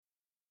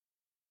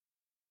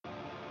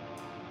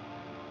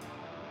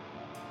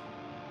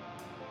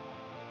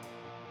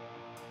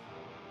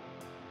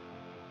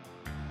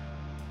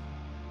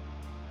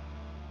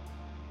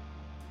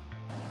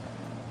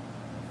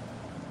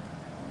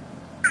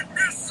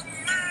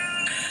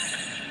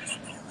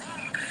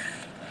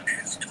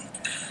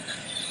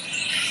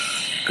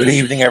Good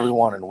evening,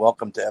 everyone, and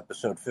welcome to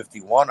episode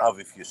 51 of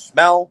If You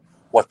Smell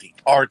What the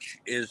Arch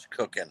is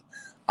Cooking.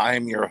 I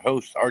am your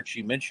host,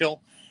 Archie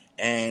Mitchell,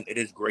 and it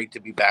is great to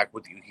be back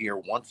with you here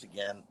once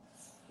again.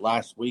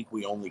 Last week,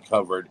 we only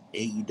covered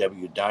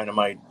AEW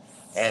Dynamite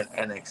and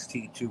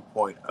NXT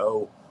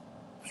 2.0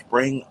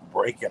 Spring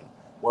Breakin'.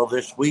 Well,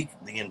 this week,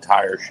 the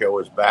entire show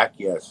is back.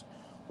 Yes,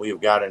 we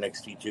have got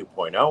NXT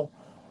 2.0,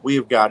 we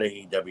have got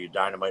AEW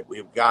Dynamite, we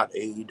have got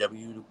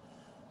AEW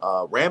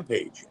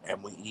Rampage,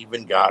 and we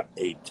even got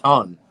a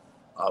ton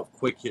of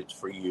quick hits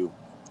for you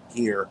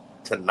here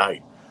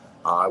tonight.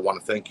 I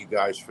want to thank you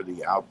guys for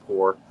the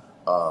outpour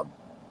uh,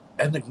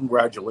 and the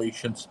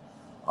congratulations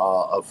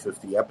of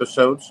 50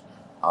 episodes.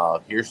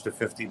 Here's to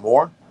 50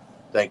 more.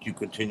 Thank you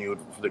for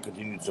the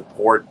continued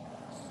support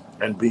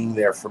and being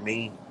there for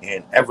me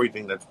in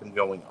everything that's been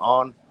going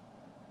on.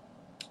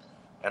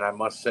 And I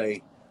must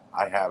say,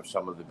 I have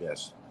some of the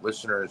best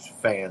listeners,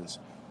 fans,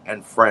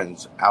 and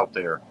friends out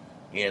there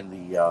in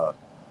the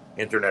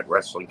internet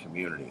wrestling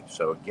community.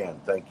 So, again,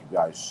 thank you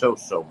guys so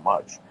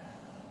much.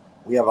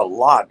 We have a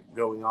lot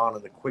going on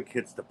in the quick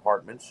hits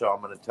department. So,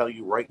 I'm going to tell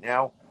you right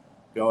now,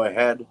 go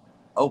ahead,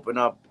 open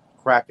up,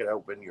 crack it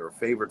open, your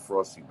favorite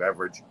frosty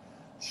beverage,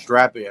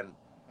 strap in,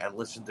 and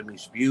listen to me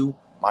spew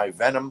my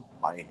venom,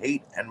 my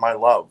hate, and my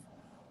love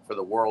for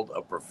the world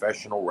of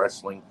professional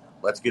wrestling.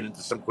 Let's get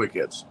into some quick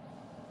hits.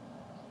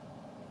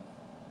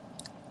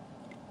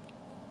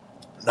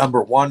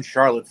 Number one,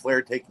 Charlotte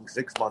Flair taking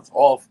 6 months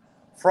off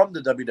from the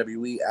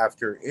WWE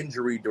after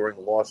injury during a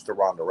loss to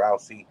Ronda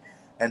Rousey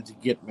and to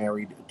get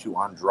married to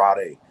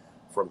Andrade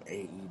from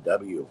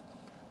AEW.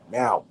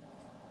 Now,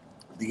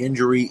 the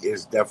injury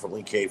is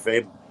definitely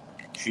kayfabe.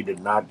 She did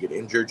not get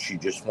injured. She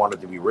just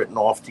wanted to be written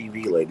off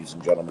TV, ladies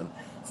and gentlemen.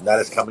 And that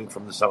is coming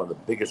from some of the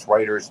biggest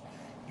writers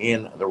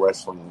in the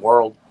wrestling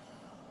world.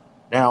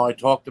 Now, I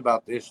talked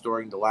about this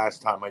during the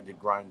last time I did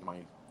grinds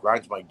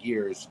my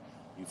gears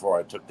before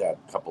I took that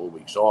couple of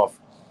weeks off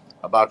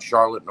about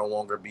Charlotte no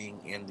longer being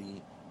in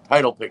the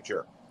title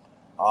picture.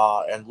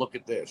 And look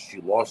at this. She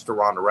lost to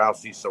Ronda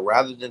Rousey. So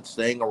rather than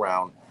staying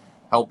around,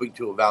 helping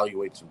to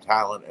evaluate some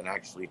talent and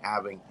actually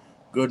having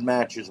good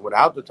matches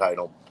without the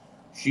title,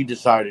 she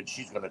decided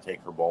she's going to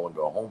take her ball and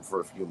go home for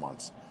a few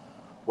months.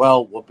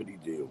 Well,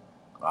 whoopity do.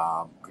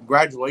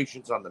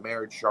 Congratulations on the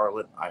marriage,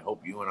 Charlotte. I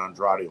hope you and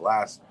Andrade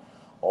last.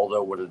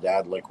 Although with a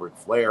dad like Ric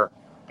Flair,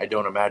 I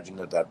don't imagine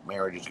that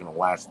marriage is going to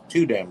last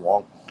too damn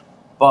long.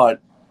 But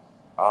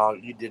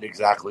you did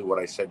exactly what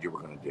I said you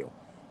were going to do.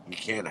 You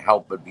can't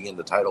help but be in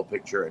the title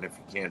picture, and if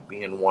you can't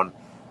be in one,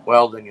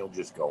 well, then you'll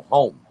just go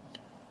home.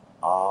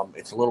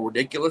 It's a little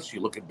ridiculous.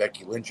 You look at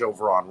Becky Lynch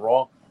over on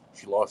Raw.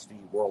 She lost the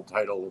world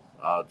title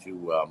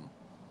to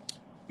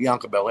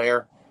Bianca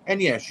Belair.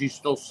 And yeah, she's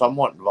still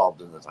somewhat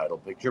involved in the title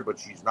picture, but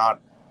she's not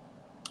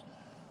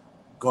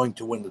going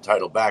to win the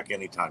title back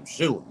anytime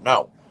soon.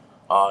 No.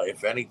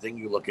 If anything,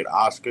 you look at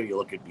Asuka, you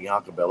look at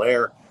Bianca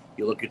Belair,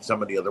 you look at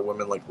some of the other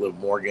women like Liv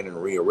Morgan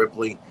and Rhea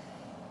Ripley.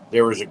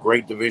 There is a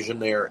great division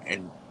there,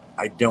 and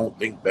I don't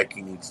think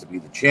Becky needs to be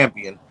the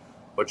champion,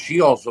 but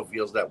she also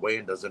feels that way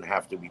and doesn't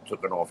have to be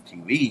taken off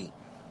TV.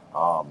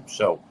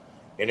 So,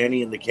 in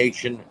any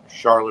indication,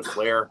 Charlotte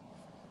Flair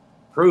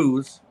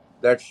proves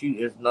that she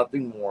is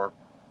nothing more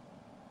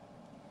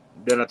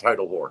than a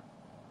title whore.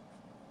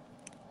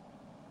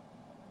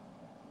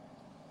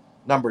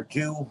 Number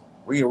two,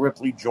 Rhea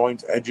Ripley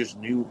joins Edge's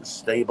new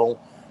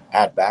stable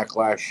at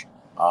Backlash.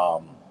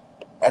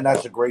 And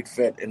that's a great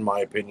fit, in my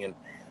opinion.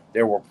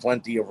 There were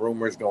plenty of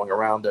rumors going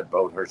around that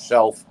both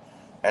herself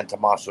and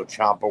Tommaso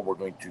Ciampa were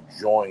going to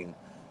join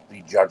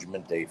the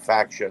Judgment Day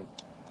faction.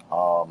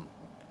 Um,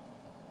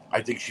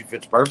 I think she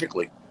fits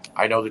perfectly.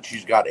 I know that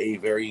she's got a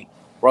very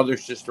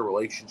brother-sister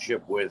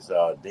relationship with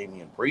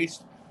Damian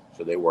Priest,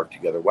 so they work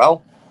together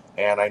well.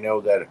 And I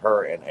know that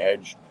her and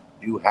Edge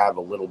do have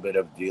a little bit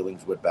of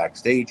dealings with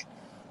backstage.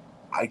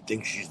 I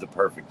think she's the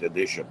perfect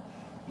addition.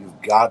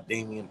 You've got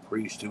Damian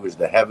Priest, who is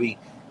the heavy.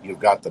 You've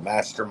got the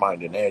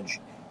mastermind in Edge.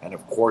 And,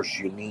 of course,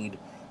 you need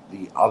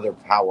the other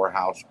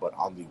powerhouse, but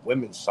on the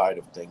women's side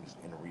of things,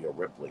 in Rhea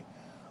Ripley.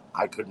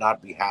 I could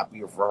not be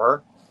happier for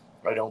her.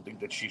 I don't think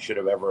that she should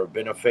have ever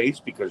been a face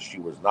because she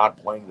was not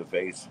playing the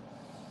face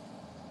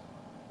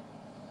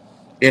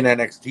in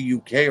NXT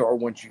UK or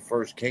when she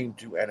first came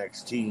to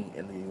NXT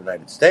in the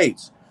United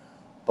States.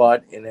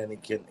 But in any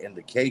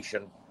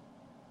indication,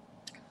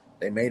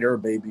 they made her a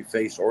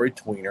babyface or a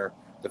tweener.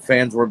 The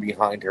fans were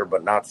behind her,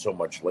 but not so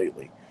much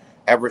lately.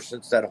 Ever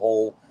since that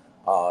whole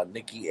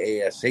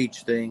Nikki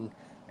ASH thing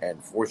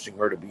and forcing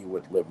her to be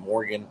with Liv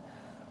Morgan,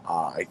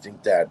 I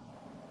think that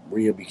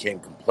Rhea became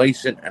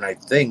complacent, and I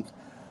think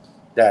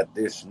that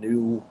this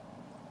new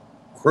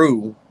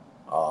crew,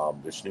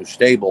 this new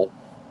stable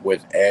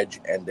with Edge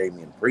and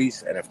Damian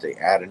Priest, and if they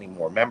add any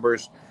more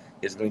members,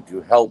 is going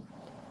to help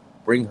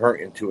bring her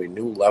into a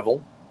new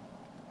level,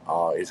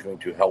 is going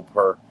to help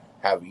her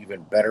have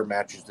even better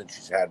matches than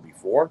she's had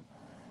before,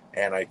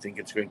 and I think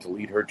it's going to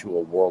lead her to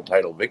a world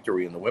title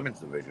victory in the women's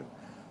division.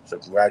 So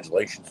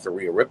congratulations to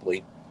Rhea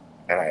Ripley,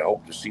 and I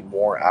hope to see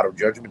more out of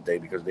Judgment Day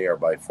because they are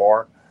by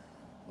far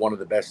one of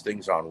the best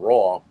things on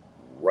Raw,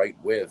 right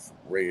with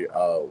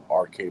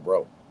RK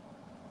Bro.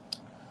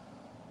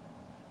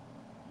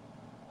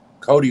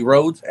 Cody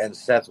Rhodes and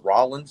Seth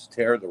Rollins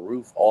tear the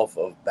roof off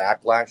of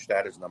Backlash.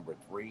 That is number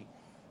 3.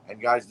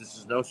 And guys, this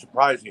is no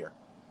surprise here.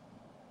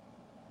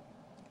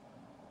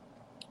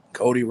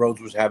 Cody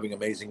Rhodes was having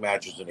amazing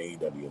matches in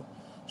AEW.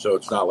 So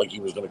it's not like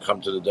he was going to come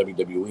to the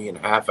WWE and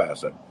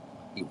half-ass it.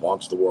 He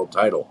wants the world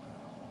title.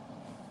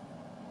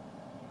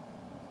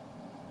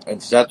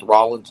 And Seth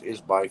Rollins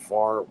is by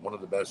far one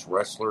of the best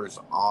wrestlers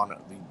on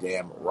the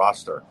damn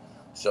roster.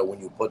 So when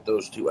you put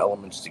those two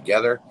elements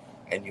together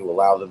and you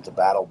allow them to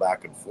battle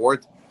back and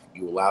forth,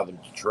 you allow them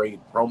to trade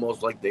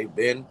promos like they've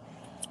been,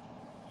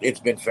 it's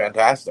been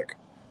fantastic.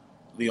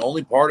 The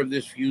only part of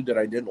this feud that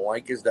I didn't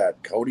like is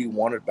that Cody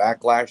won at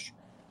Backlash.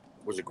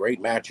 It was a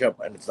great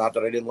matchup, and it's not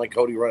that I didn't like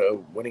Cody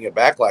winning at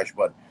Backlash,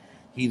 but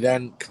he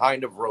then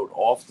kind of wrote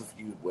off the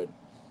feud with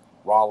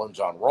Rollins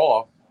on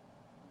Raw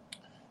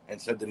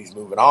and said that he's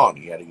moving on.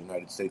 He had a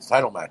United States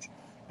title match.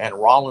 And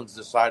Rollins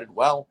decided,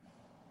 well,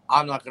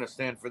 I'm not going to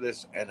stand for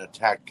this, and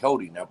attacked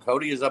Cody. Now,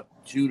 Cody is up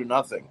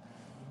 2-0.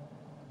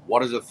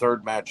 What does a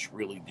third match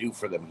really do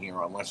for them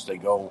here unless they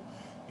go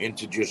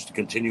into just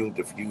continuing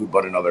to feud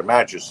but in other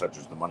matches, such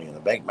as the Money in the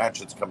Bank match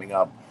that's coming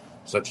up,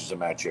 such as a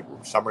match at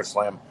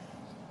SummerSlam?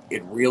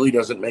 It really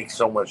doesn't make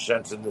so much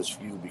sense in this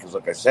feud because,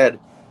 like I said,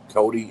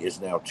 Cody is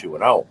now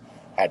 2-0.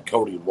 Had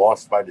Cody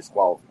lost by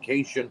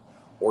disqualification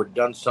or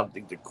done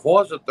something to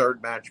cause a third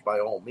match, by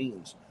all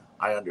means,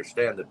 I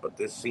understand it. But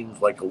this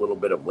seems like a little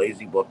bit of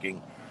lazy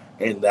booking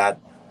in that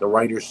the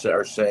writers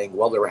are saying,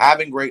 well, they're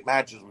having great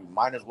matches. We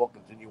might as well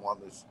continue on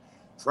this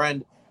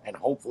trend, and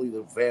hopefully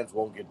the fans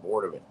won't get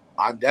bored of it.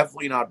 I'm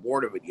definitely not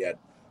bored of it yet.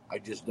 I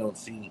just don't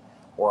see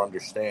or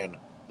understand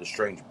the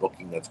strange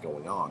booking that's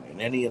going on.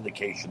 And any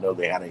indication, though,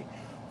 they had a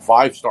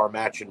 5-star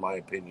match, in my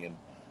opinion,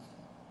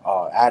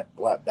 at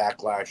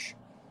Backlash.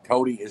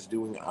 Cody is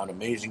doing an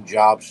amazing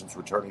job since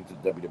returning to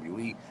the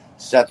WWE.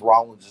 Seth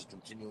Rollins is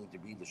continuing to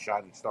be the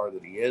shining star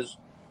that he is.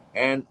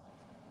 And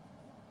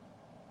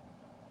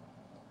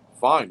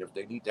fine, if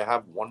they need to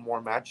have one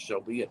more match, so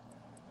be it.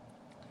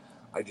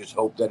 I just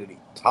hope that it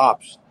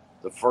tops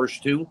the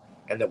first two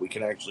and that we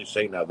can actually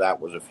say, now that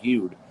was a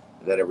feud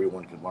that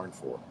everyone can learn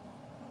for.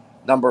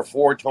 Number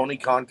 4, Tony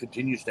Khan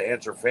continues to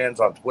answer fans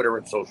on Twitter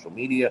and social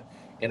media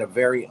in a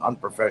very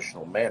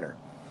unprofessional manner.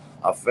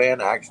 A fan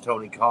asked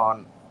Tony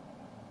Khan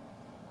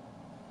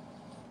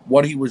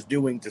what he was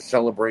doing to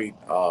celebrate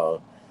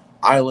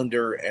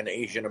Islander and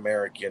Asian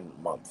American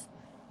Month.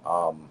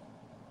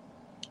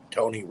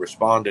 Tony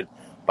responded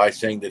by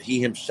saying that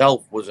he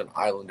himself was an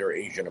Islander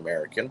Asian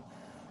American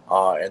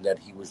and that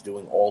he was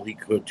doing all he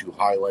could to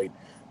highlight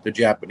the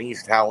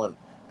Japanese talent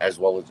as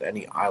well as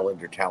any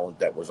Islander talent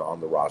that was on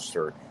the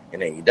roster in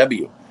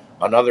AEW.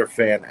 Another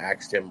fan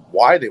asked him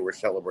why they were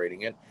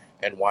celebrating it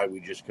and why we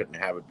just couldn't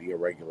have it be a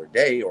regular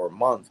day or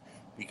month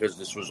because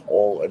this was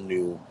all a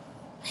new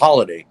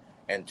holiday.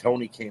 And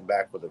Tony came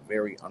back with a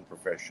very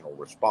unprofessional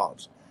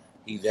response.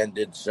 He then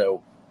did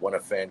so when a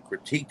fan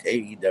critiqued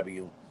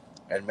AEW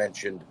and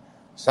mentioned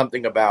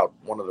something about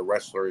one of the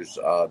wrestlers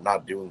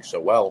not doing so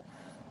well.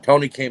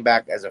 Tony came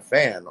back as a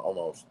fan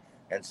almost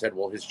and said,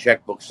 well, his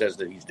checkbook says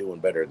that he's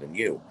doing better than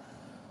you.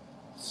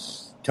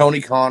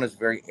 Tony Khan is a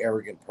very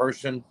arrogant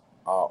person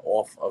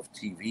off of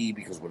TV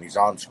because when he's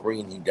on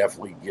screen, he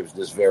definitely gives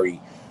this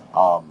very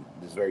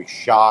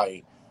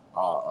shy,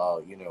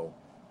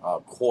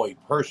 coy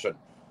person.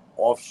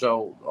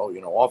 Also,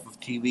 off of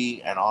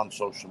TV and on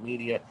social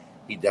media,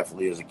 he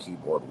definitely is a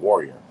keyboard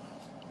warrior.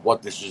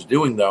 What this is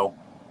doing, though,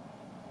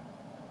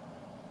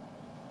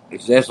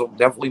 is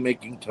definitely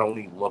making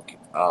Tony look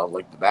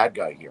like the bad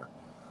guy here.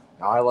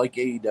 Now, I like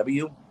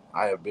AEW.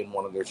 I have been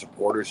one of their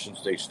supporters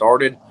since they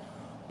started.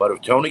 But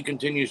if Tony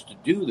continues to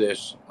do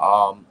this,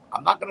 I'm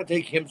not going to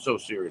take him so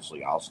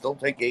seriously. I'll still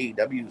take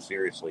AEW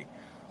seriously.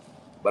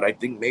 But I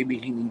think maybe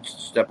he needs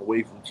to step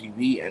away from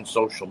TV and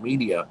social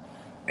media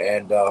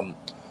and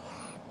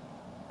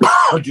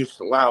just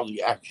allow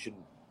the action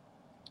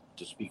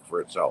to speak for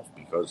itself,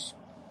 because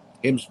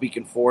him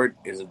speaking for it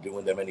isn't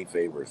doing them any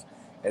favors.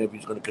 And if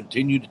he's going to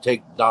continue to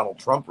take Donald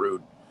Trump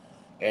route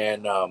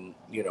and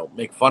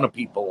make fun of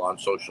people on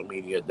social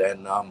media,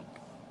 then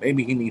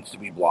maybe he needs to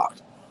be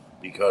blocked,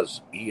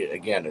 because he,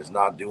 again, is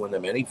not doing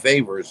them any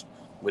favors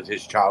with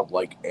his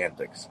childlike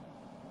antics.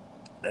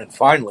 And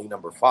finally,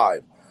 number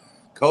 5,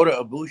 Kota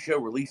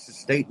Ibushi released a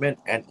statement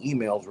and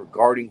emails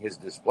regarding his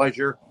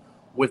displeasure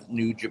with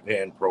New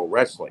Japan Pro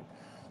Wrestling.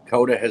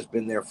 Kota has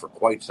been there for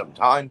quite some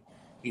time.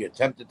 He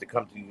attempted to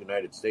come to the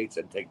United States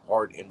and take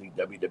part in the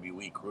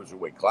WWE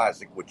Cruiserweight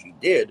Classic, which he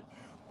did,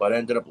 but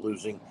ended up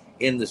losing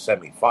in the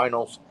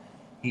semifinals.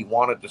 He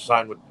wanted to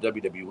sign with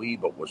WWE,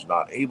 but was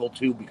not able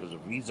to because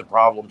of visa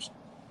problems.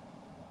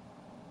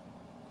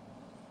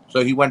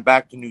 So he went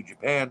back to New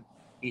Japan.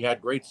 He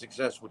had great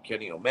success with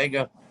Kenny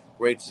Omega,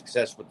 great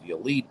success with the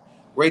Elite,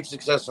 great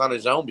success on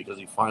his own because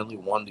he finally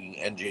won the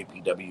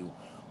NJPW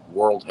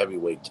World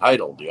Heavyweight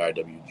title, the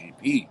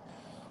IWGP.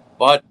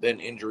 But then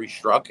injury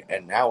struck,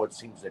 and now it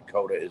seems that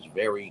Kota is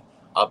very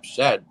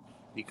upset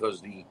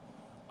because the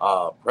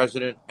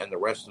president and the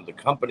rest of the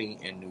company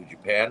in New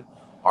Japan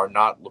are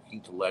not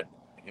looking to let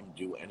him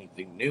do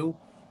anything new.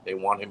 They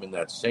want him in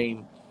that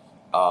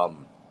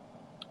um,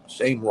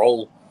 same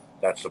role,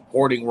 that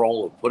supporting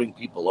role of putting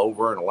people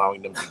over and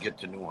allowing them to get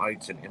to new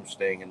heights, and him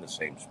staying in the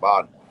same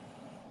spot.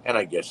 And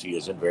I guess he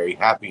isn't very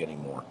happy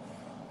anymore.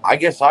 I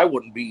guess I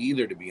wouldn't be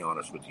either, to be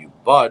honest with you.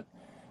 But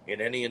in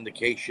any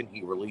indication,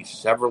 he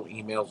released several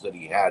emails that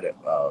he had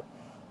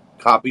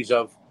copies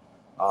of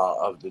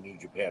the New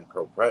Japan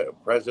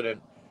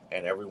president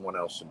and everyone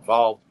else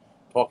involved,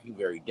 talking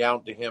very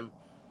down to him,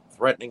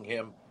 threatening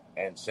him,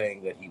 and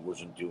saying that he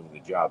wasn't doing the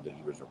job that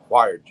he was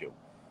required to.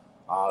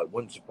 It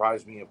wouldn't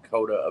surprise me if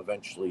Kota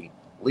eventually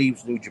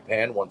leaves New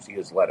Japan once he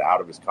is let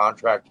out of his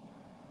contract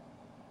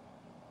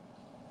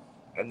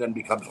and then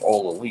becomes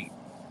All Elite.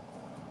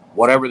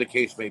 Whatever the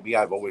case may be,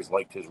 I've always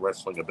liked his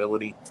wrestling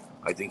ability.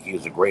 I think he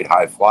is a great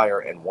high flyer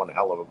and one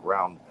hell of a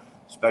ground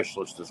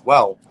specialist as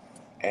well.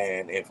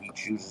 And if he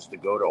chooses to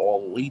go to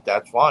All Elite,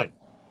 that's fine.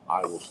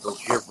 I will still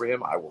cheer for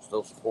him. I will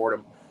still support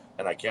him.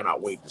 And I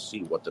cannot wait to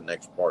see what the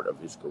next part of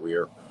his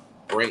career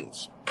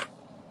brings.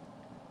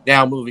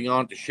 Now, moving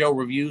on to show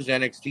reviews,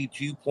 NXT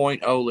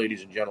 2.0,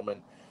 ladies and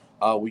gentlemen.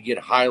 We get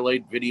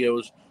highlight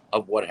videos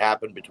of what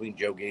happened between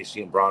Joe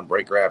Gacy and Braun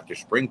Breaker after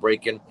spring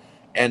break-in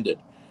ended.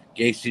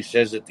 Gacy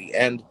says at the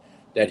end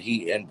that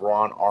he and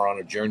Braun are on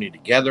a journey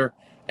together,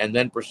 and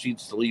then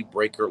proceeds to leave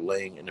Breaker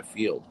laying in the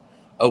field.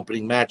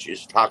 Opening match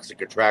is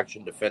Toxic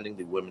Attraction defending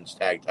the women's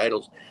tag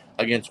titles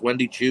against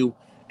Wendy Choo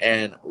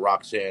and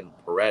Roxanne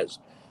Perez.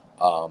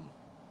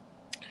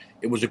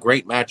 It was a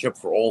great matchup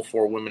for all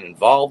four women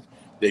involved.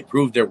 They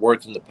proved their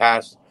worth in the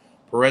past.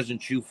 Perez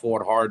and Choo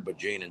fought hard, but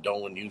Jane and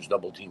Dolan used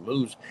double-team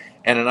moves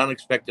and an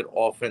unexpected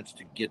offense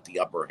to get the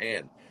upper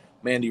hand.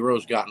 Mandy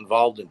Rose got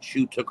involved and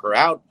Choo took her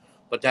out,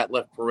 but that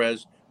left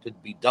Perez to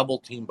be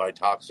double-teamed by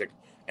Toxic,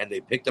 and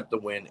they picked up the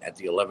win at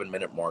the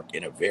 11-minute mark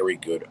in a very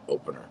good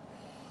opener.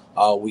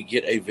 We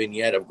get a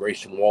vignette of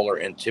Grayson Waller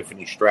and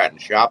Tiffany Stratton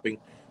shopping.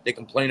 They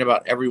complain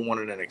about everyone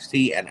in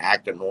NXT and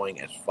act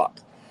annoying as fuck.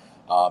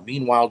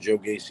 Meanwhile, Joe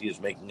Gacy is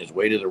making his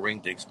way to the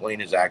ring to explain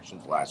his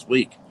actions last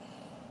week.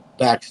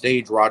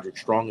 Backstage, Roderick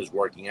Strong is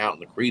working out,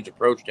 and the Creeds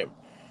approached him.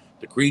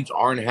 The Creeds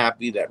aren't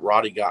happy that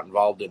Roddy got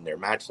involved in their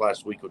match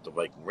last week with the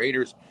Viking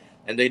Raiders,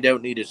 and they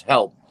don't need his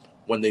help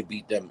when they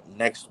beat them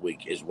next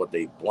week, is what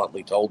they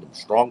bluntly told him.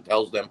 Strong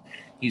tells them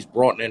he's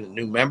brought in a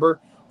new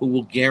member who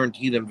will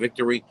guarantee them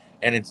victory,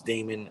 and it's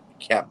Damon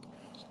Kemp.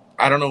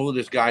 I don't know who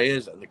this guy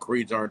is, and the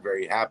Creeds aren't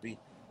very happy,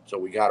 so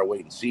we got to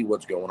wait and see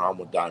what's going on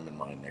with Diamond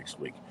Mine next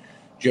week.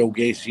 Joe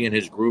Gacy and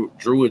his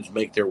Druids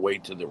make their way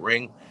to the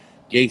ring.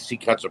 Gacy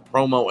cuts a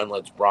promo and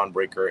lets Braun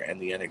Breaker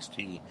and the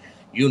NXT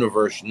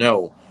universe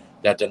know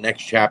that the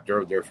next chapter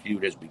of their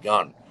feud has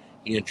begun.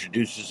 He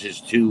introduces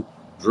his two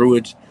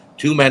Druids,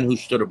 two men who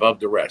stood above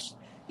the rest.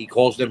 He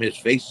calls them his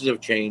faces of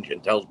change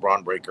and tells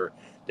Braun Breaker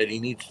that he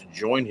needs to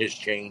join his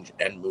change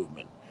and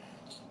movement.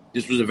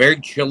 This was a very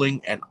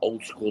chilling and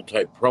old school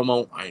type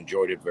promo. I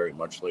enjoyed it very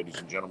much, ladies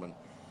and gentlemen.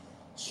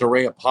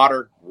 Saraya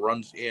Potter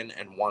runs in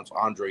and wants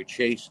Andre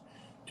Chase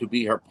to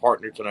be her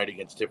partner tonight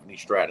against Tiffany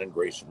Stratton and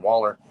Grayson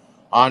Waller.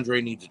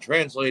 Andre needs a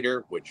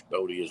translator, which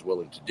Bodhi is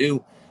willing to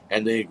do,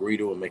 and they agree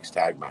to a mixed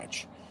tag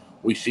match.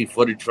 We see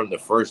footage from the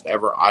first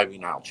ever Ivy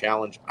Nile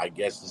Challenge. I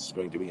guess this is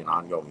going to be an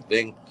ongoing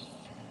thing.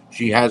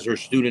 She has her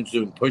students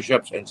doing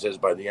push-ups and says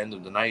by the end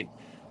of the night,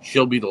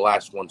 she'll be the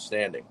last one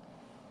standing.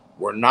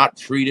 We're now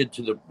treated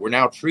to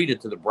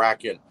the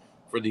bracket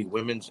for the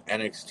women's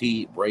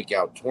NXT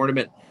breakout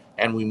tournament,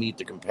 and we meet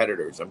the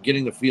competitors. I'm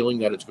getting the feeling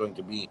that it's going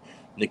to be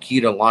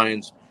Nikita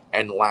Lyons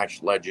and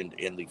Lash Legend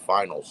in the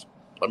finals.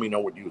 Let me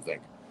know what you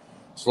think.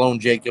 Sloane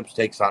Jacobs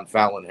takes on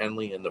Fallon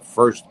Henley in the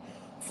first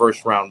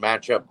round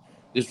matchup.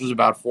 This was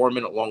about a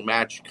 4-minute long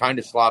match, kind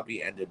of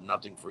sloppy, and did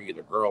nothing for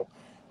either girl.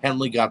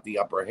 Henley got the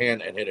upper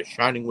hand and hit a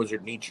Shining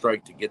Wizard knee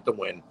strike to get the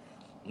win.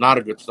 Not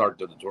a good start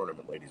to the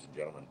tournament, ladies and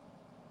gentlemen.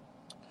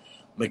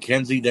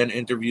 McKenzie then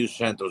interviews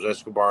Santos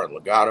Escobar and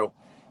Legado.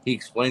 He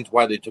explains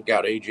why they took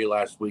out AJ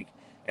last week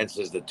and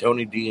says that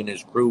Tony D and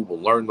his crew will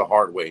learn the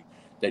hard way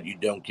that you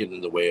don't get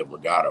in the way of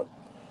Legado.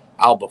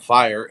 Alba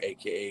Fire,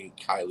 a.k.a.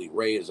 Kylie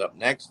Ray, is up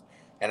next,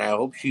 and I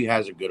hope she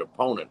has a good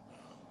opponent.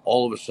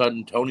 All of a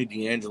sudden, Tony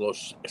D'Angelo,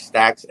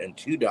 Stacks, and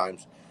Two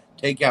Dimes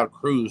take out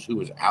Cruz,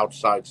 who is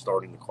outside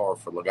starting the car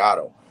for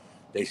Legado.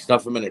 They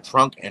stuff him in a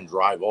trunk and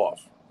drive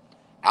off.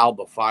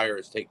 Alba Fire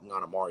is taking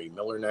on Amari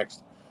Miller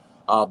next.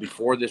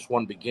 Before this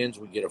one begins,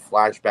 we get a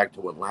flashback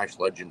to when Lash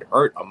Legend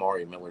hurt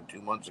Amari Miller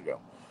 2 months ago.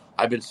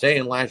 I've been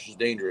saying Lash is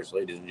dangerous,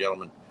 ladies and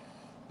gentlemen.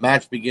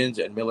 Match begins,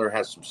 and Miller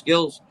has some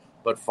skills,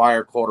 but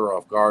Fire caught her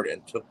off guard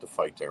and took the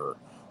fight to her.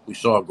 We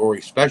saw a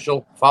gory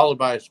special, followed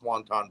by a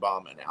Swanton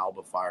Bomb, and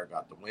Alba Fire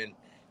got the win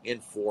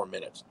in 4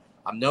 minutes.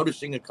 I'm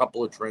noticing a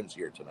couple of trends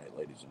here tonight,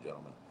 ladies and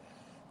gentlemen.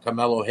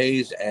 Carmelo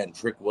Hayes and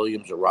Trick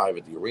Williams arrive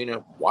at the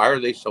arena. Why are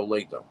they so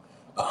late,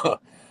 though?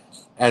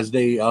 As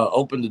they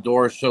open the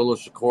door, Solo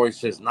Sikoa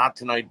says, "Not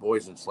tonight,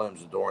 boys," and slams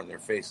the door in their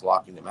face,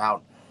 locking them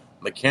out.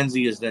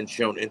 McKenzie is then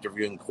shown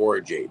interviewing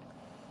Cora Jade.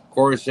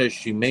 Cora says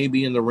she may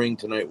be in the ring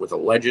tonight with a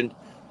legend,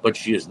 but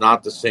she is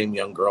not the same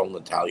young girl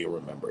Natalya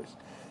remembers.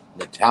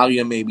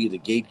 Natalya may be the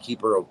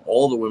gatekeeper of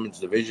all the women's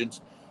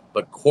divisions,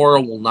 but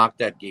Cora will knock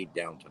that gate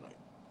down tonight.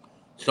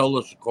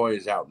 Solo Sikoa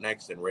is out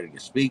next and ready to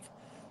speak.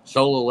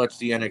 Solo lets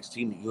the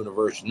NXT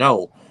universe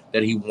know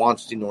that he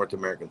wants the North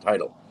American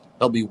title.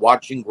 He'll be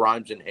watching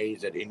Grimes and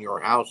Hayes at In Your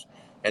House,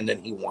 and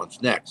then he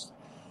wants next.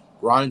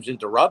 Grimes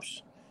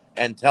interrupts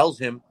and tells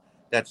him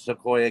that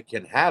Sikoa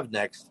can have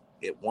next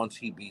once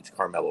he beats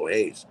Carmelo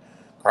Hayes.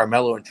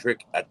 Carmelo and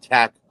Trick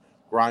attack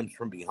Grimes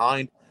from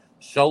behind.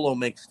 Solo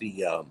makes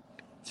the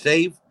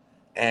save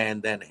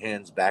and then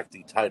hands back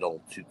the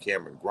title to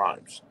Cameron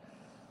Grimes.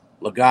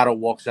 Legado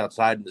walks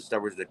outside and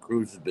discovers that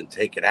Cruz has been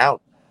taken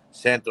out.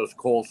 Santos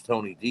calls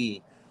Tony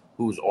D,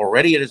 who's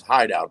already at his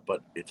hideout,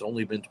 but it's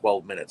only been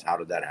 12 minutes. How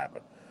did that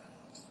happen?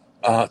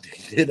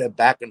 They did a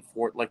back and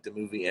forth like the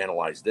movie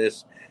Analyze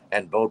This,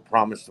 and both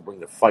promised to bring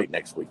the fight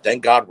next week.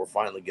 Thank God we're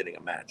finally getting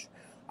a match.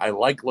 I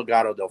like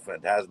Legado del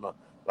Fantasma,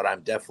 but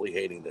I'm definitely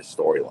hating this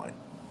storyline.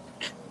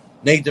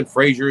 Nathan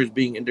Frazier is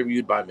being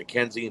interviewed by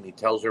Mackenzie, and he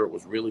tells her it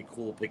was really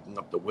cool picking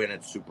up the win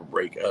at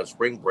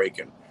Spring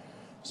Breakin'.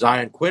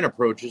 Zion Quinn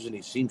approaches, and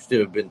he seems to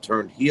have been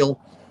turned heel.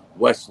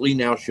 Wes Lee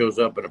now shows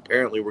up, and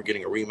apparently we're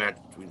getting a rematch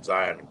between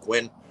Zion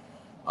Quinn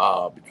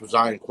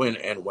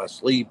and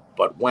Wes Lee,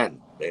 but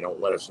when? They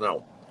don't let us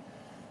know.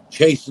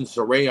 Chase and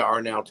Saraya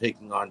are now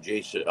taking on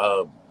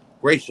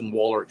Grayson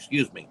Waller,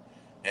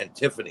 and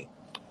Tiffany.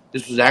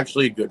 This was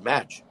actually a good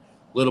match.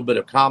 A little bit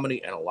of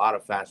comedy and a lot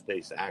of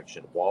fast-paced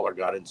action. Waller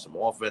got in some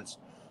offense,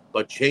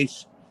 but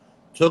Chase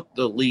took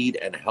the lead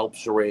and helped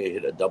Saraya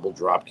hit a double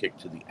drop kick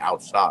to the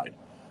outside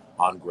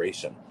on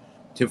Grayson.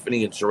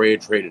 Tiffany and Saraya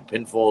traded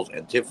pinfalls,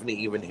 and Tiffany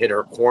even hit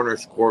her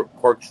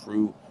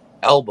corkscrew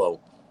elbow,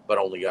 but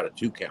only got a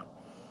 2 count.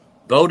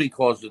 Bodie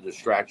caused a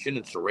distraction,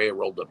 and Saraya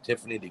rolled up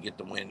Tiffany to get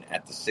the win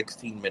at the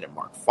 16-minute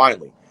mark.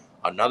 Finally,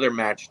 another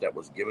match that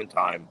was given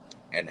time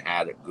and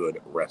had good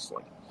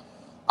wrestling.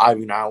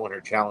 Ivy Nile and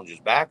her challenge is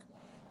back.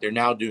 They're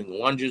now doing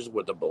lunges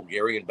with a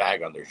Bulgarian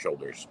bag on their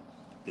shoulders.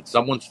 Did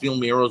someone steal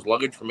Miro's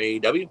luggage from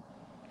AEW?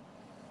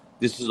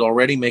 This is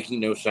already making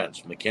no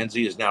sense.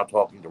 Mackenzie is now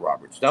talking to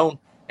Robert Stone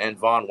and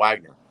Von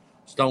Wagner.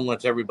 Stone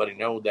lets everybody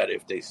know that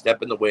if they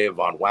step in the way of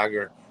Von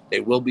Wagner, they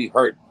will be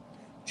hurt.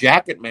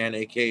 Jacket Man,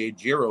 a.k.a.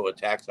 Jiro,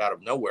 attacks out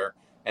of nowhere,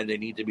 and they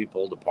need to be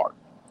pulled apart.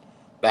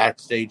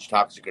 Backstage,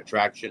 Toxic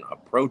Attraction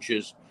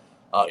approaches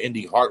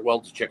Indy Hartwell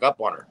to check up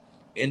on her.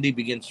 Indy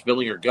begins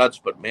spilling her guts,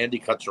 but Mandy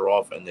cuts her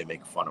off, and they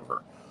make fun of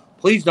her.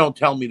 Please don't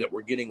tell me that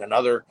we're getting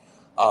another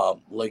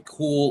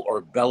Cool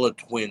or Bella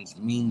Twins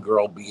Mean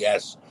Girl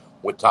BS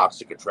with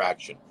Toxic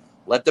Attraction.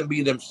 Let them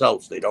be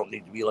themselves. They don't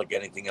need to be like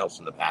anything else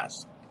in the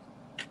past.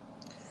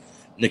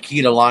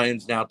 Nikita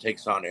Lyons now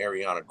takes on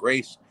Ariana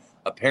Grace.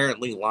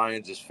 Apparently,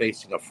 Lyons is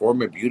facing a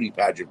former beauty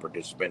pageant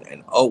participant,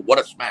 and oh, what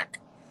a smack.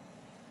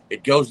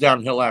 It goes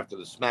downhill after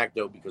the smack,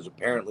 though, because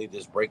apparently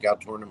this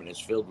breakout tournament is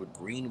filled with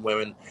green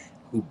women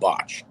who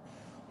botch.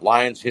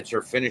 Lyons hits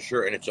her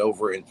finisher, and it's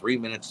over in 3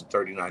 minutes and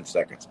 39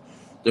 seconds.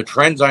 The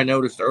trends I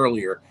noticed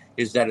earlier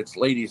is that it's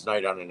ladies'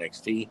 night on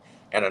NXT,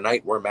 and a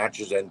night where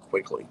matches end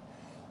quickly.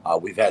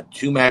 We've had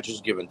 2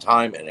 matches given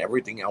time, and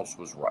everything else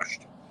was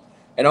rushed.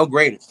 And oh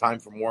great, it's time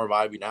for more of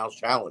Ivy Nile's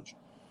challenge.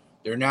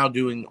 They're now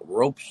doing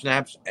rope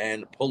snaps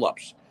and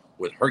pull-ups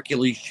with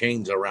Hercules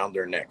chains around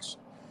their necks.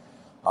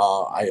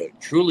 I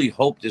truly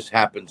hope this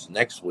happens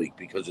next week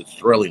because it's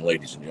thrilling,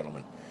 ladies and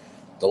gentlemen.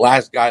 The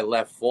last guy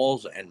left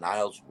falls and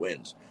Niles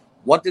wins.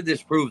 What did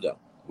this prove, though?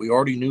 We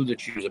already knew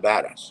that she was a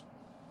badass.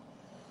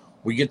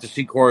 We get to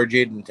see Cora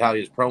Jade and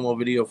Natalya's promo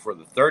video for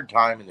the 3rd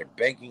time, and they're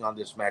banking on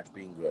this match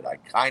being good. I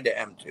kind of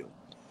am too.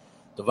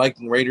 The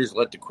Viking Raiders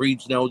let the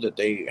Creeds know that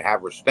they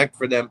have respect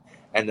for them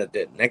and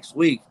that next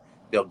week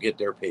they'll get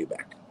their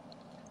payback.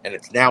 And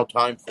it's now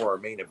time for our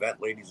main event,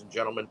 ladies and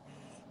gentlemen.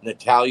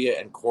 Natalya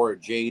and Cora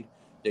Jade,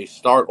 they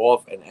start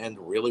off and end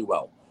really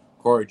well.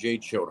 Cora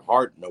Jade showed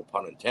heart, no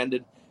pun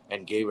intended,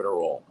 and gave it her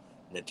all.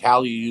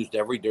 Natalya used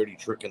every dirty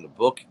trick in the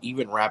book,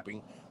 even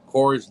wrapping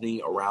Cora's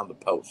knee around the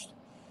post.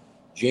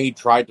 Jade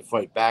tried to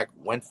fight back,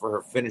 went for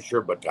her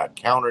finisher, but got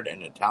countered, and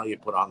Natalya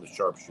put on the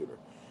sharpshooter.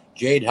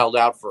 Jade held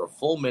out for a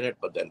full minute,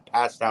 but then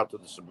passed out to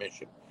the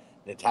submission.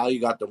 Natalya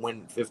got the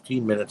win in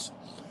 15 minutes.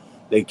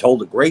 They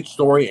told a great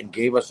story and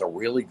gave us a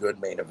really good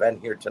main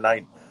event here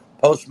tonight.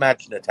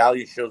 Post-match,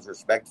 Natalya shows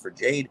respect for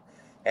Jade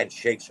and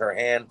shakes her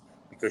hand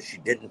because she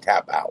didn't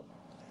tap out.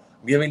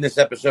 I'm giving this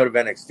episode of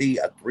NXT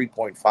a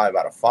 3.5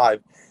 out of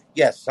 5.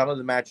 Yes, some of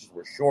the matches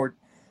were short,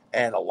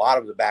 and a lot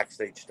of the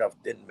backstage stuff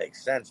didn't make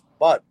sense,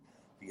 but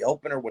the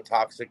opener with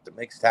Toxic, the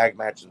mixed tag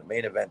match, and the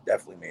main event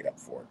definitely made up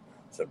for it.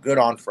 So good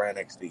on for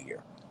NXT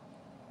here.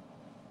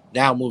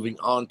 Now moving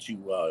on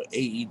to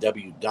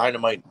AEW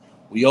Dynamite.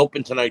 We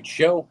open tonight's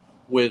show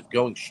with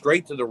going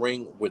straight to the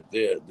ring with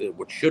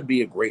what should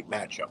be a great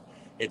matchup.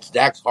 It's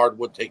Dax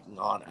Hardwood taking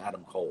on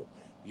Adam Cole.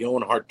 The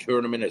Owen Hart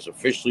tournament has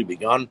officially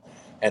begun,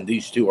 and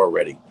these two are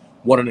ready.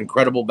 What an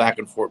incredible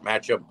back-and-forth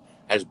matchup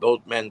as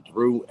both men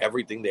threw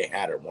everything they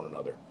had at one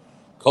another.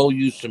 Cole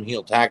used some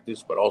heel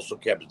tactics, but also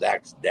kept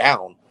Dax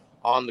down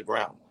on the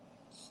ground.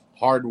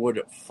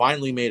 Hardwood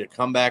finally made a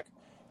comeback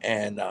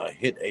and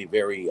hit a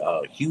very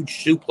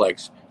huge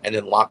suplex and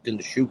then locked in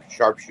the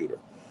sharpshooter.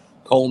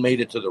 Cole made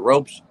it to the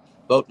ropes.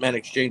 Both men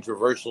exchanged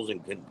reversals,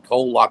 and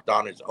Cole locked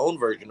on his own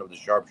version of the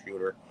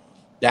sharpshooter.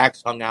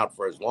 Dax hung out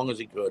for as long as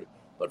he could,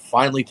 but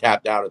finally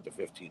tapped out at the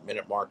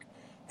 15-minute mark.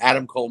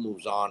 Adam Cole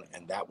moves on,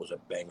 and that was a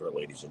banger,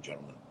 ladies and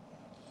gentlemen.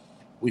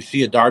 We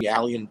see a Darby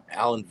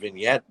Allin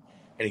vignette,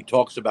 and he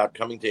talks about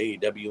coming to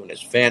AEW and his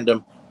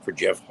fandom for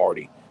Jeff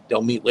Hardy.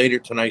 They'll meet later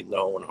tonight in the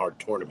Owen Hart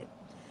tournament.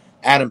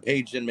 Adam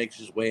Page then makes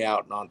his way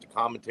out and onto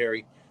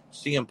commentary.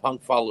 CM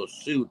Punk follows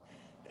suit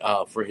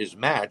for his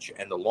match,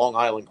 and the Long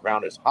Island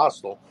crowd is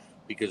hostile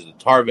because of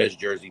the Tarvez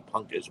jersey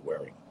Punk is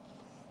wearing.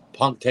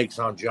 Punk takes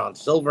on John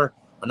Silver.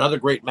 Another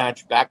great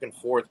match, back and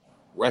forth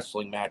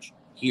wrestling match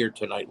here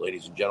tonight,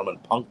 ladies and gentlemen.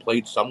 Punk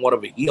played somewhat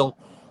of a heel,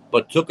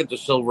 but took it to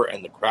Silver,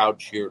 and the crowd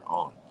cheered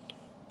on.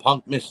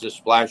 Punk missed a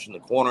splash in the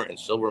corner, and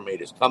Silver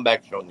made his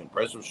comeback, showing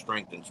impressive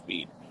strength and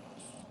speed.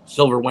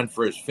 Silver went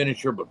for his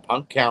finisher, but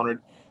Punk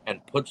countered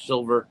and put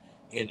Silver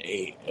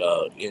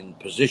in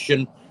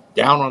position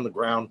down on the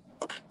ground.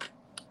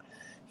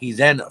 He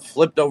then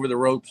flipped over the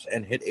ropes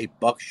and hit a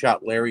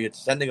buckshot lariat,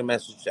 sending a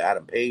message to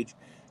Adam Page,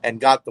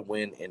 and got the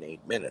win in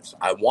 8 minutes.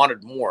 I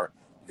wanted more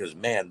because,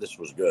 man, this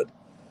was good.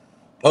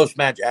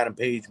 Post-match, Adam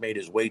Page made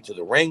his way to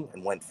the ring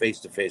and went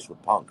face-to-face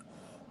with Punk.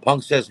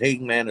 Punk says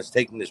Hangman is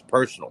taking this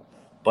personal,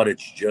 but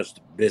it's just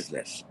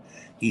business.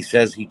 He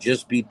says he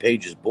just beat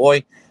Page's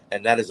boy,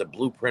 and that is a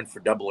blueprint for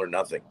Double or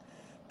Nothing.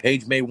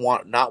 Page may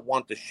not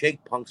want to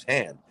shake Punk's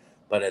hand,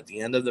 but at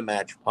the end of the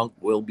match, Punk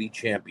will be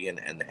champion,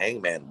 and the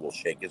Hangman will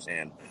shake his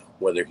hand,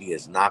 whether he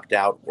is knocked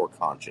out or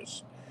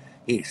conscious.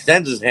 He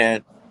extends his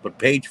hand, but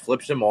Page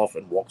flips him off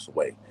and walks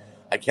away.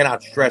 I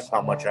cannot stress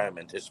how much I am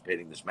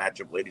anticipating this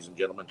matchup, ladies and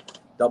gentlemen.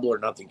 Double or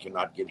Nothing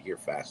cannot get here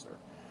faster.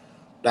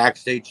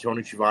 Backstage,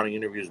 Tony Schiavone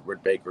interviews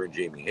Britt Baker and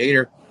Jamie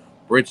Hayter.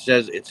 Britt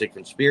says it's a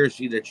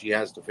conspiracy that she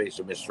has to face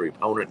a mystery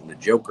opponent in the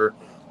Joker,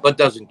 but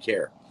doesn't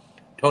care.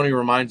 Tony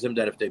reminds them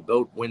that if they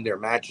both win their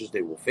matches,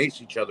 they will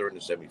face each other in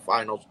the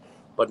semifinals,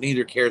 but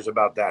neither cares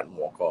about that and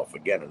walk off.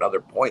 Again,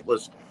 another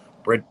pointless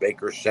Britt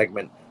Baker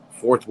segment,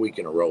 4th week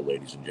in a row,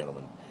 ladies and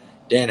gentlemen.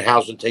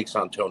 Danhausen takes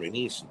on Tony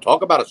Nese.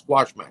 Talk about a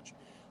squash match,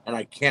 and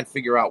I can't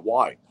figure out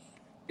why.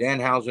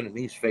 Danhausen and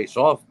Nese face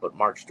off, but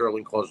Mark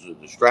Sterling causes a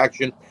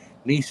distraction.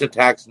 Nese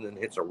attacks and then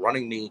hits a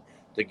running knee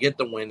to get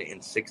the win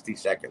in 60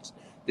 seconds.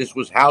 This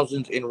was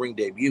Hausen's in-ring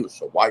debut,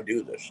 so why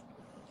do this?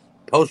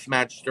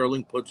 Post-match,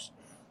 Sterling puts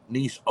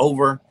Nese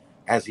over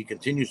as he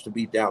continues to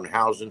beat down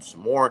Hausen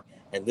some more,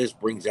 and this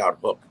brings out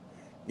Hook.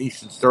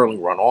 Nese and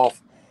Sterling run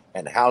off,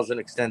 and Hausen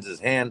extends his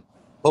hand.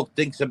 Hook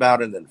thinks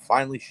about it and then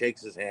finally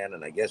shakes his hand,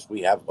 and I guess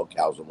we have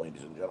Hookhausen,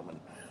 ladies and gentlemen.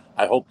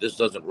 I hope this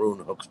doesn't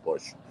ruin Hook's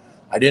push.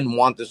 I didn't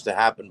want this to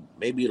happen.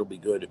 Maybe it'll be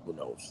good. Who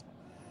knows?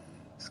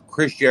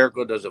 Chris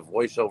Jericho does a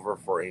voiceover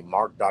for a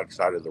Mark Dark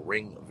Side of the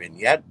Ring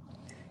vignette.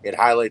 It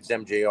highlights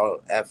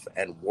MJF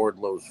and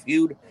Wardlow's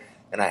feud,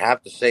 and I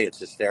have to say it's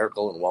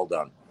hysterical and well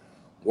done.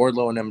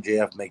 Wardlow and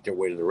MJF make their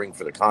way to the ring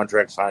for the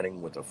contract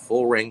signing with a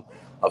full ring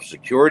of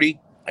security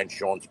and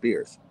Sean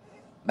Spears.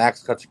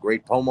 Max cuts a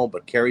great promo,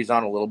 but carries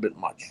on a little bit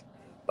much.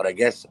 But I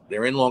guess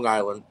they're in Long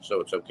Island, so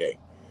it's okay.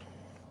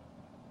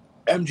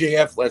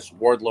 MJF lets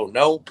Wardlow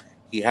know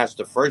he has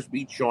to first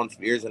beat Sean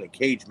Spears in a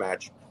cage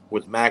match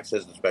with Max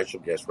as the special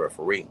guest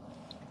referee.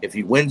 If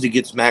he wins, he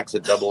gets Max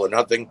at Double or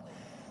Nothing.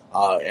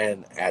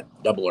 And at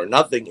Double or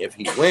Nothing, if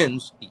he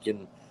wins, he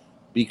can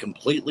be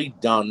completely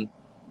done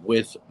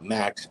with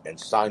Max and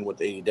sign with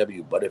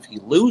AEW. But if he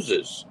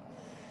loses,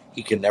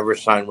 he can never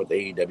sign with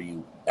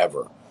AEW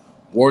ever.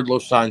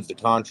 Wardlow signs the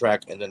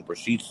contract and then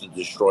proceeds to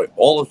destroy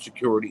all of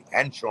security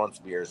and Sean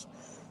Spears.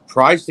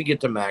 Tries to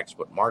get to Max,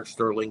 but Mark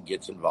Sterling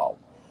gets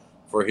involved.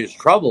 For his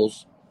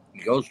troubles,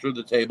 he goes through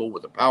the table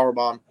with a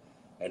powerbomb,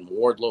 and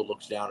Wardlow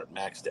looks down at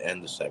Max to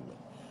end the segment.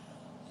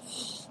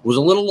 It was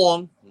a little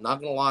long, not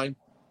going to lie.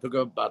 Took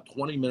about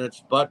 20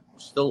 minutes, but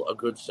still a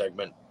good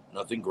segment.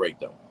 Nothing great,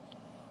 though.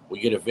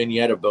 We get a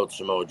vignette of both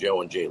Samoa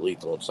Joe and Jay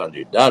Lethal and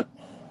Sanjay Dutt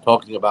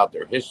talking about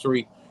their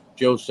history.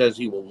 Joe says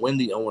he will win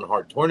the Owen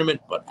Hart tournament,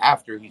 but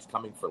after he's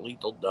coming for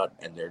Lethal, Dutt,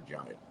 and their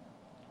giant.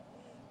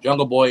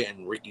 Jungle Boy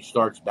and Ricky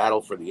Starks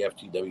battle for the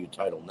FTW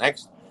title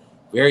next.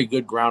 Very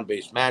good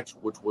ground-based match,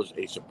 which was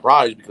a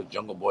surprise because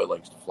Jungle Boy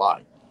likes to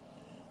fly.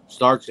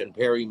 Starks and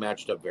Perry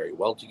matched up very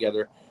well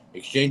together,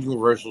 exchanging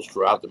reversals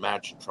throughout the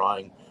match and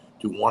trying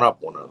to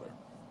one-up one another.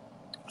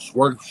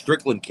 Swerve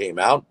Strickland came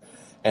out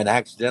and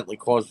accidentally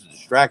caused a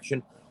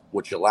distraction,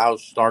 which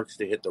allows Starks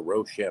to hit the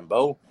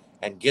Rochambeau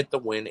and get the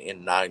win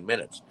in 9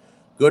 minutes.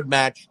 Good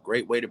match,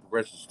 great way to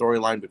progress the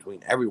storyline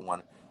between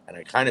everyone, and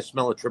I kind of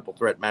smell a triple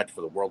threat match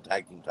for the World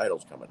Tag Team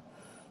titles coming.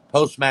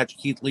 Post-match,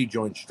 Keith Lee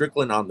joins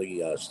Strickland on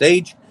the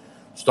stage.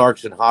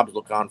 Starks and Hobbs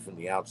look on from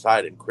the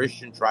outside, and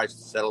Christian tries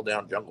to settle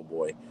down Jungle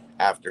Boy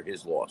after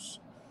his loss.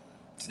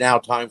 It's now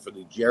time for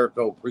the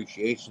Jericho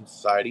Appreciation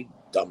Society,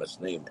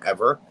 dumbest name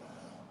ever,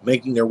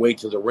 making their way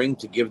to the ring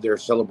to give their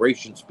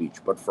celebration speech.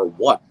 But for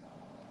what?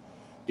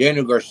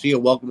 Daniel Garcia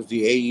welcomes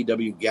the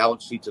AEW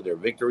Galaxy to their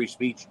victory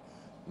speech.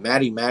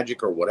 Matty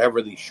Magic, or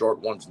whatever the short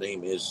one's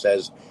name is,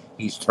 says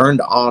he's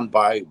turned on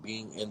by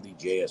being in the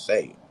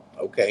JSA.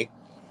 Okay.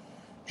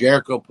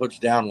 Jericho puts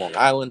down Long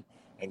Island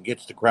and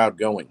gets the crowd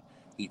going.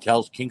 He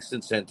tells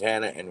Kingston,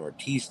 Santana, and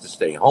Ortiz to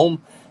stay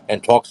home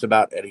and talks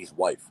about Eddie's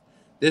wife.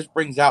 This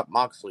brings out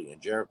Moxley,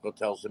 and Jericho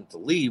tells him to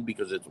leave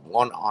because it's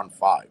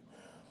 1-on-5.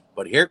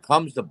 But here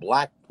comes the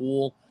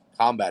Blackpool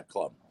Combat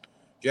Club.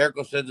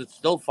 Jericho says it's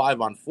still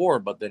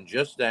 5-on-4, but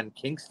just then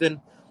Kingston,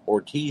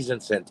 Ortiz,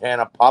 and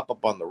Santana pop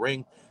up on the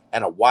ring,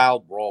 and a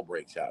wild brawl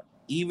breaks out.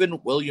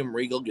 Even William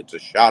Regal gets a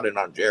shot in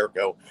on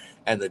Jericho,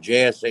 and the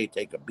JSA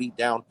take a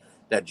beatdown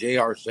that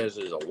JR says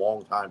is a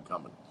long time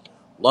coming.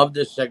 Love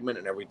this segment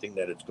and everything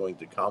that it's going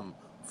to come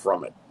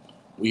from it.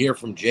 We hear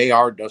from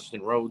JR,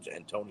 Dustin Rhodes,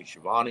 and Tony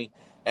Schiavone,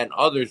 and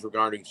others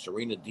regarding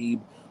Serena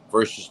Deeb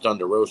versus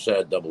Thunder Rosa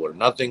at Double or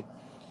Nothing.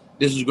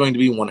 This is going to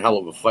be one hell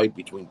of a fight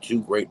between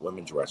two great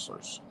women's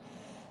wrestlers.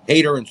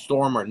 Hayter and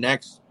Storm are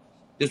next.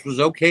 This was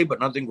okay, but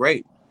nothing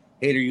great.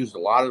 Hayter used a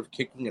lot of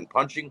kicking and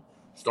punching.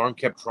 Storm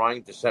kept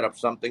trying to set up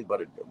something,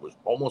 but it was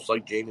almost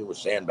like Jamie was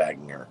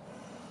sandbagging her.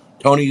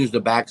 Tony used a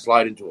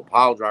backslide into a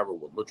pile driver,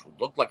 which would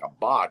look like a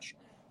botch,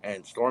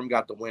 and Storm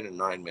got the win in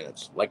 9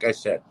 minutes. Like I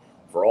said,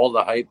 for all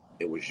the hype,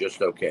 it was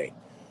just okay.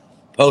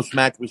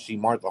 Post-match, we see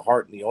Martha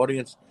Hart in the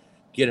audience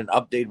get an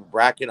updated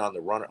bracket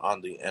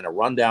and a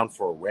rundown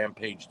for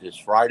Rampage this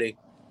Friday.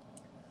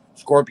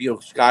 Scorpio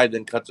Sky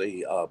then cuts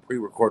a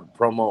pre-recorded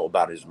promo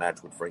about his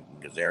match with Frankie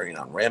Kazarian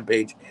on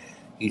Rampage.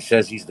 He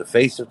says he's the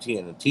face of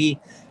TNT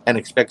and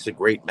expects a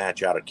great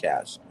match out of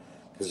Kaz.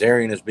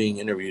 Kazarian is being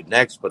interviewed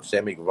next, but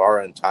Sammy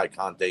Guevara and Ty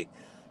Conte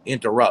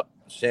interrupt.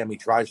 Sammy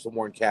tries to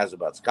warn Kaz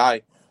about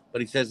Sky,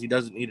 but he says he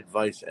doesn't need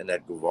advice and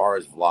that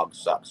Guevara's vlog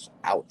sucks.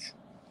 Ouch.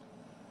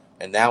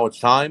 And now it's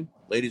time,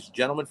 ladies and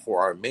gentlemen, for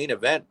our main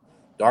event.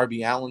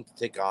 Darby Allin to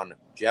take on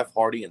Jeff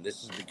Hardy, and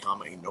this has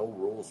become a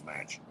no-rules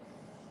match.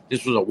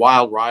 This was a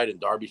wild ride, and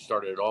Darby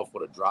started it off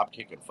with a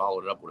dropkick and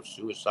followed it up with a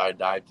suicide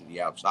dive to the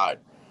outside.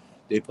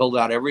 They pulled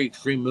out every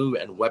extreme move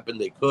and weapon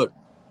they could.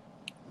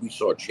 We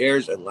saw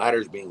chairs and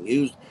ladders being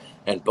used,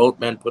 and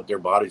both men put their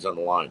bodies on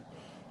the line.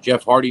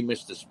 Jeff Hardy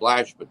missed the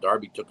splash, but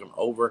Darby took him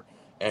over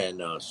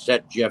and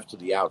set Jeff to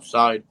the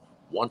outside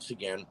once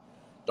again.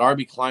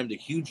 Darby climbed a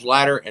huge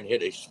ladder and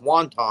hit a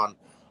swanton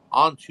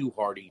onto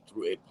Hardy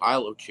through a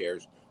pile of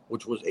chairs,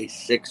 which was a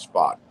 6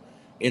 spot.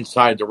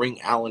 Inside the ring,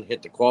 Allin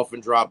hit the coffin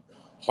drop.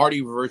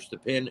 Hardy reversed the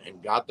pin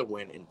and got the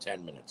win in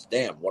 10 minutes.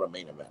 Damn, what a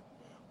main event.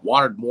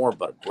 Wanted more,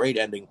 but a great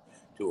ending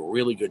to a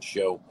really good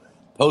show.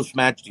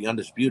 Post-match, the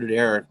Undisputed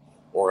Era,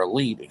 or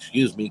Elite,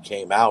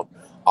 came out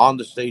on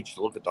the stage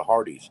to look at the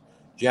Hardys.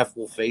 Jeff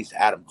will face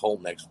Adam Cole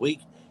next week,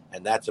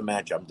 and that's a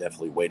match I'm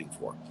definitely waiting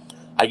for.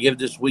 I give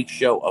this week's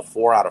show a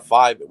 4 out of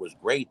 5. It was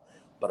great,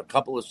 but a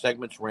couple of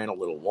segments ran a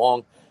little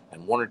long,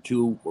 and 1 or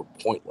 2 were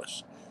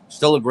pointless.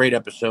 Still a great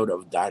episode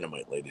of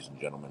Dynamite, ladies and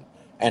gentlemen.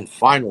 And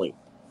finally,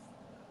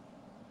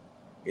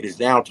 it is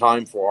now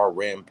time for our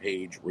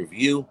Rampage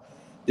review.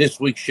 This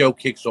week's show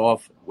kicks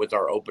off with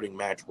our opening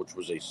match, which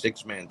was a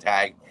 6-man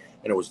tag,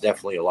 and it was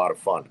definitely a lot of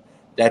fun.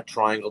 That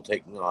Triangle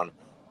taking on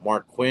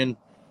Mark Quinn,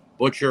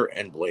 Butcher,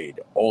 and Blade.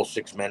 All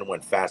 6 men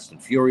went fast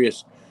and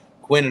furious.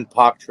 Quinn and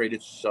Pac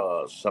traded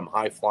some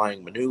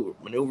high-flying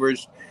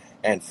maneuvers,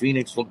 and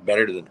Phoenix looked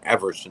better than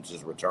ever since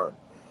his return.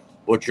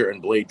 Butcher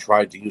and Blade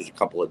tried to use a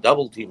couple of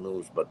double-team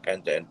moves, but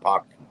Penta and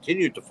Pac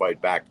continued to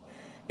fight back.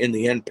 In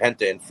the end,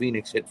 Penta and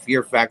Phoenix hit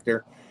Fear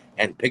Factor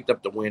and picked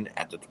up the win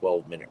at the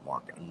 12-minute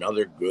mark.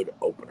 Another good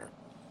opener.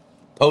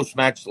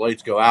 Post-match, the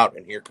lights go out,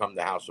 and here come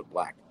the House of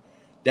Black.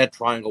 That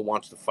Triangle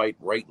wants to fight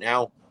right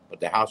now, but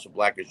the House of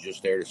Black is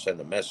just there to send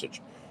a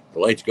message. The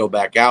lights go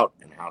back out,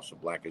 and House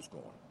of Black is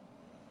gone.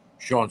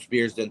 Shawn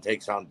Spears then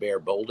takes on Bear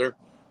Boulder.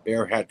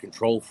 Bear had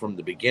control from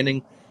the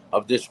beginning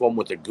of this one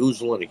with a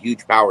goozle and a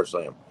huge power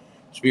slam.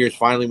 Spears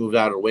finally moved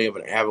out of the way of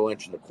an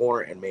avalanche in the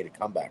corner and made a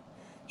comeback.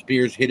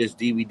 Spears hit his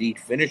DVD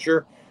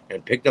finisher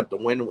and picked up the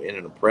win in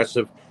an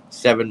impressive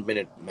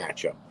 7-minute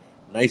matchup.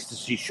 Nice to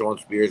see Shawn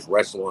Spears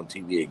wrestle on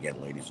TV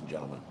again, ladies and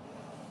gentlemen.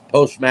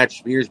 Post-match,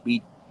 Spears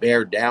beat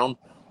Bear down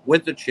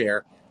with a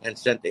chair and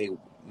sent a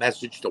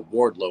message to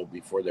Wardlow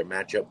before their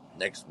matchup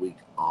next week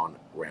on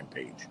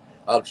Rampage.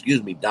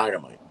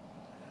 Dynamite.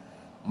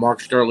 Mark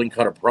Sterling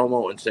cut a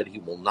promo and said he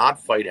will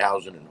not fight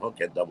Housen and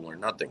Hook at Double or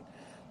Nothing.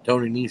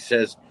 Tony Nese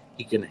says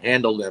he can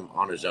handle them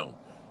on his own.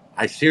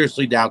 I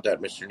seriously doubt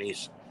that, Mr.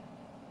 Nese.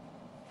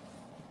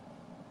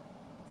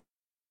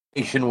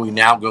 We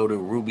now go to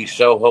Ruby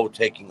Soho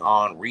taking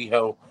on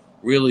Riho.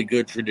 Really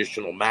good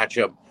traditional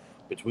matchup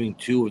between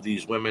two of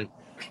these women.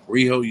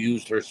 Riho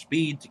used her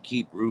speed to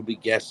keep Ruby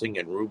guessing,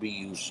 and Ruby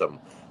used some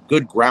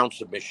good ground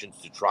submissions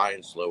to try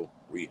and slow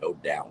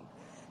Riho down.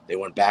 They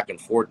went back and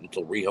forth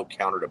until Riho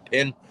countered a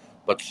pin,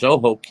 but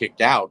Soho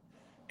kicked out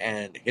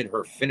and hit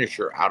her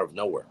finisher out of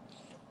nowhere.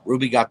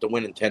 Ruby got the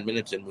win in 10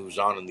 minutes and moves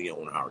on in the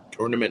Owen Hart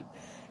tournament.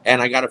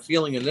 And I got a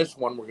feeling in this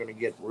one we're going to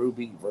get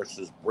Ruby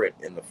versus Britt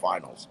in the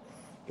finals.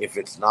 If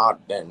it's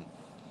not, then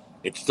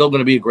It's still going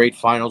to be a great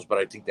finals, but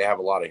I think they have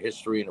a lot of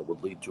history and it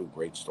would lead to a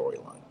great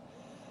storyline.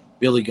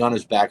 Billy Gunn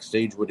is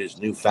backstage with his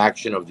new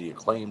faction of the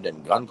Acclaimed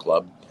and Gun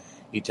Club.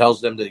 He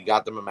tells them that he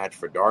got them a match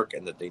for Dark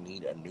and that they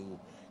need a new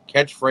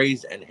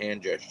catchphrase and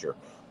hand gesture,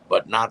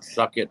 but not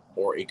suck it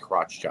or a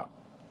crotch chop.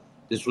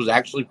 This was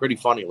actually pretty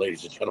funny,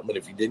 ladies and gentlemen.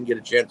 If you didn't get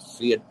a chance to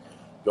see it,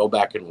 go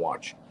back and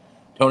watch.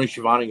 Tony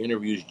Schiavone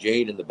interviews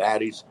Jade and the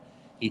baddies.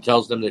 He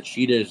tells them that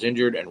Sheeta is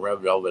injured and Red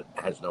Velvet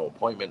has no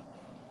appointment.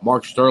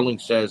 Mark Sterling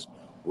says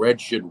Red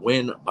should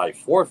win by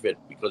forfeit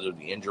because of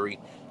the injury,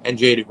 and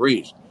Jade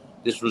agrees.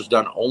 This was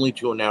done only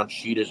to announce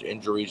Sheeta's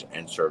injuries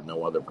and serve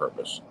no other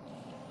purpose.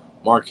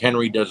 Mark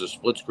Henry does a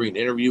split-screen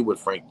interview with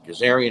Frank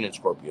Kazarian and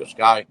Scorpio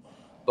Sky.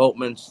 Both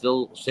men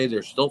still say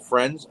they're still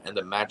friends, and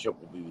the matchup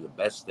will be the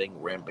best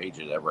thing Rampage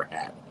has ever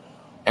had.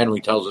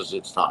 Henry tells us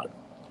it's time.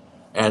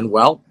 And,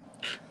 well,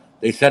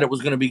 they said it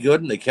was going to be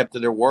good, and they kept to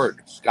their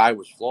word. Sky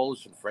was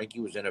flawless, and Frankie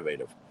was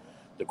innovative.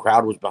 The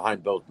crowd was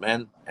behind both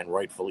men, and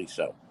rightfully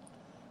so.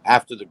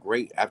 After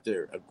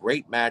a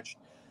great match,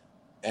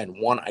 and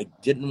one I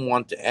didn't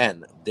want to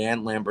end,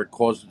 Dan Lambert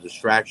caused a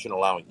distraction,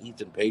 allowing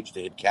Ethan Page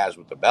to hit Kaz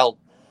with the belt,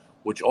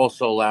 which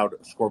also allowed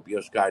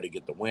Scorpio Sky to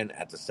get the win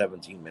at the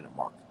 17-minute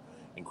mark.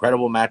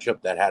 Incredible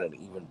matchup that had an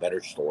even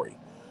better story.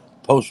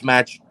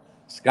 Post-match,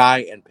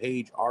 Sky and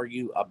Page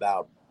argue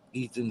about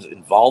Ethan's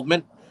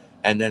involvement,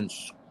 and then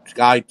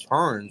Sky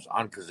turns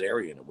on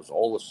Kazarian. It was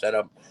all a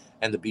setup,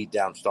 and the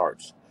beatdown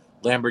starts.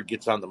 Lambert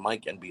gets on the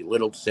mic and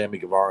belittled Sammy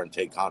Guevara and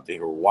Tay Conti,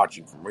 who were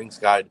watching from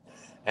ringside,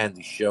 and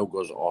the show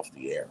goes off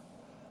the air.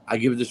 I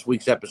give this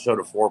week's episode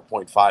a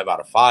 4.5 out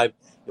of 5.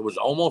 It was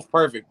almost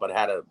perfect, but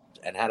had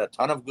a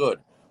ton of good.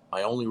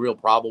 My only real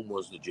problem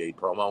was the Jade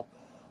promo,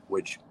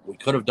 which we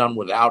could have done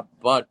without,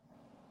 but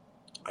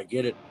I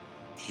get it.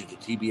 She's the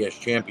TBS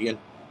champion,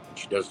 and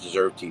she does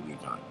deserve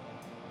TV time.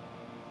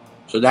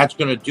 So that's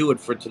going to do it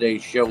for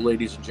today's show,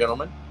 ladies and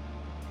gentlemen.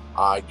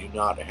 I do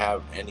not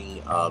have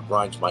any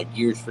grinds my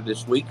gears for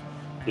this week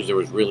because there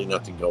was really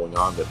nothing going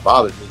on that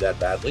bothered me that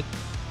badly.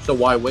 So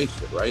why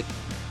waste it, right?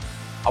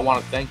 I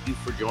want to thank you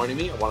for joining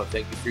me. I want to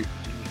thank you for your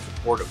continued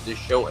support of this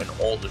show and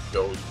all the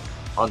shows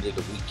under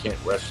the We Can't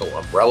Wrestle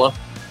umbrella.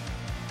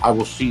 I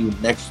will see you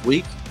next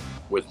week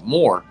with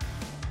more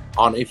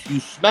on If You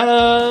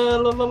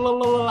Smell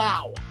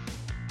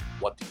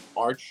what the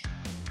Arch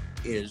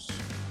is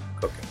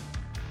Cooking.